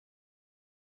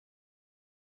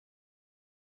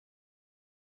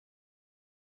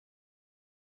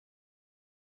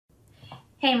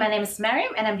Hey, my name is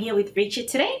Mariam and I'm here with Richard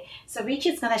today. So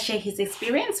Richard's going to share his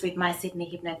experience with My Sydney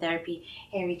Hypnotherapy.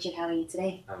 Hey Richard, how are you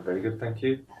today? I'm very good, thank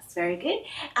you. That's very good.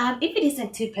 If it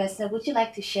isn't too personal, would you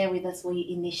like to share with us what you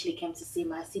initially came to see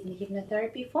My Sydney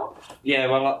Hypnotherapy for? Yeah,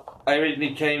 well, I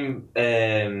originally came,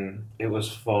 it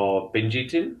was for binge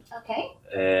eating. Okay.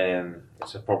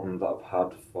 It's a problem that I've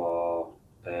had for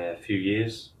a few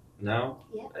years now.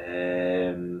 Yeah.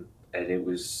 And it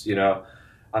was,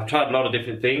 I've tried a lot of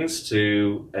different things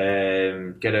to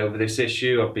get over this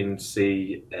issue. I've been to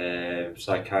see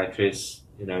psychiatrists,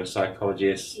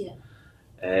 psychologists, Yeah.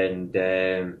 and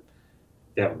they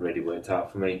haven't really worked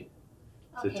out for me,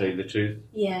 to tell you the truth.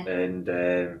 Yeah. And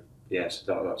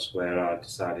so that's where I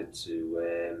decided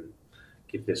to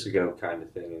give this a go, kind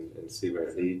of thing, and see where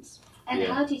it leads. And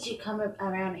how did you come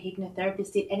around a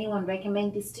hypnotherapist? Did anyone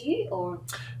recommend this to you, or?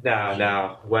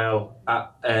 No. Well,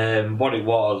 what it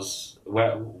was,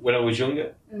 when I was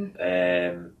younger,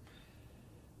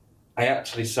 I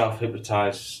actually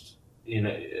self-hypnotised,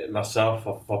 myself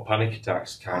for panic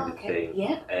attacks, kind of thing.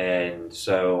 Yeah. And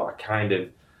so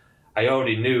I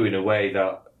already knew in a way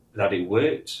that it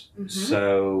worked.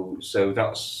 So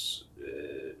that's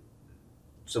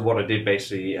so what I did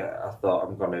basically. I thought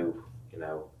I'm going to,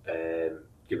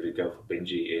 give it a go for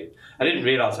binge eating. I didn't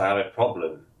realise I had a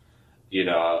problem,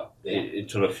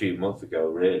 until a few months ago.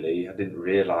 Really, I didn't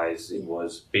realise it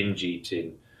was binge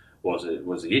eating was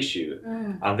the issue.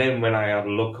 And then when I had a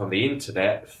look on the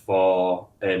internet for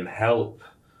help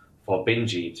for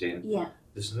binge eating,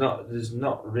 there's not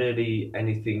really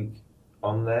anything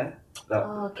on there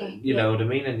that you know what I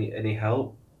mean. Any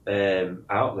help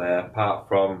out there apart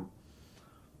from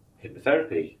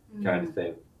hypnotherapy kind of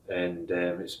thing. And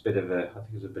it's a bit of I think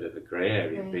it's a bit of a grey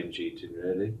area, binge eating,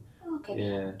 really. Okay.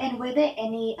 Yeah. And were there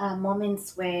any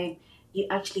moments where you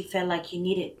actually felt like you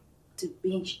needed to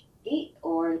binge eat,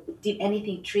 or did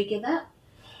anything trigger that?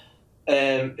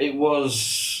 It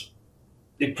was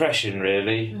depression,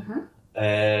 really.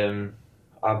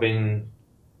 I've been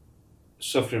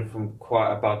suffering from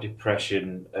quite a bad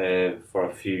depression for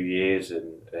a few years,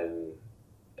 and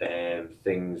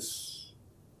things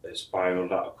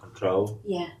spiraled out of control.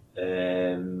 Yeah.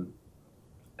 And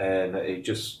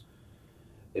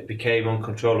it became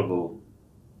uncontrollable.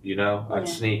 I'd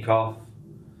sneak off,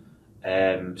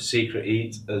 secret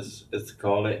eat as they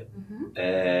call it,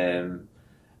 and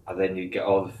then you get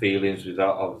all the feelings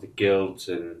of the guilt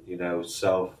and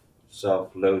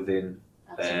self-loathing,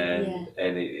 and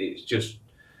it's just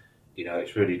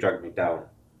it's really dragged me down.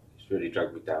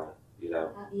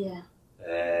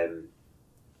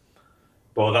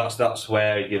 But that's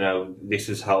where this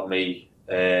has helped me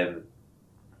a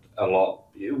lot.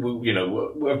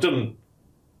 We've done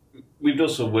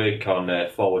some work on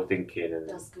forward thinking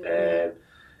and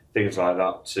things like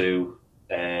that too,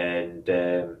 and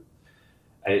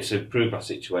it's improved my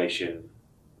situation.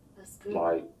 That's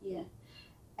good.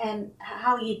 And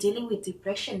how are you dealing with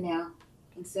depression now,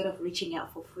 instead of reaching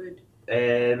out for food?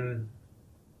 To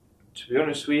be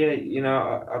honest with you,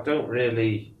 I don't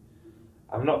really.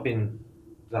 I've not been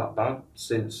that bad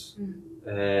since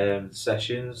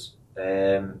sessions.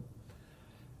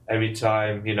 Every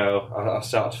time I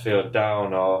start to feel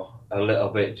down or a little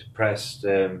bit depressed,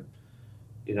 I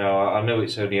know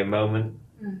it's only a moment.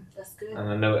 That's good. And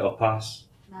I know it'll pass.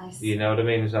 Nice. You know what I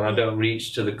mean? And I don't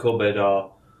reach to the cupboard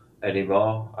or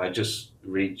anymore. I just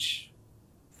reach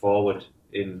forward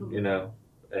and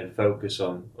focus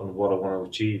on what I want to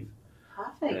achieve.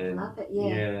 Perfect. Love it.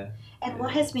 Yeah. And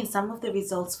what has been some of the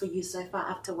results for you so far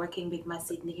after working with My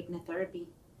Sydney Hypnotherapy?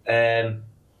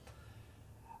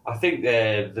 I think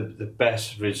the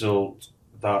best result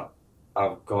that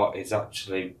I've got is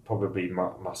actually probably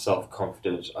my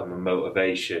self-confidence and my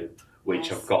motivation,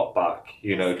 which I've got back,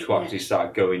 to actually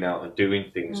start going out and doing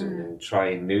things and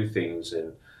trying new things.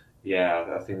 And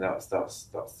I think that's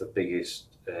the biggest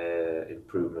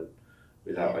improvement,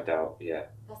 without a doubt. Yeah.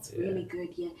 That's really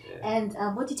good. Yeah. And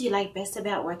what did you like best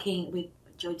about working with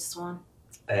George Swan?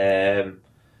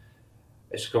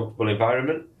 It's a comfortable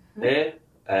environment here,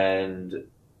 and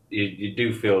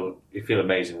you feel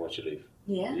amazing once you leave.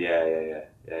 Yeah. Yeah.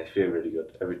 You feel really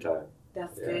good every time.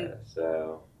 That's good.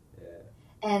 So.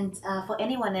 And for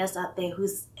anyone else out there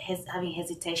who's having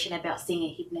hesitation about seeing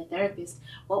a hypnotherapist,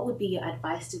 what would be your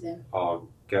advice to them? Oh,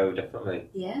 go, definitely.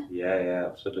 Yeah? Yeah,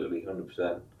 absolutely,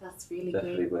 100%. That's really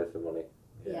definitely good. Worth the money.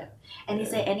 Yeah. And is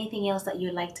there anything else that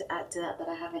you'd like to add to that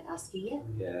I haven't asked you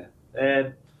yet? Yeah.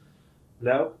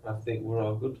 No, I think we're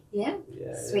all good. Yeah?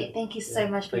 Sweet. Thank you so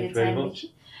much for your time,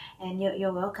 Richard. And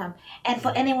you're welcome. And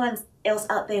for anyone else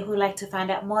out there who'd like to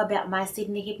find out more about My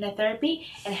Sydney Hypnotherapy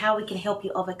and how we can help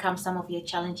you overcome some of your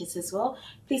challenges as well,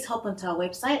 please hop onto our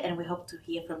website and we hope to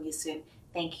hear from you soon.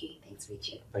 Thank you. Thanks,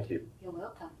 Richard. Thank you. You're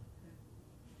welcome.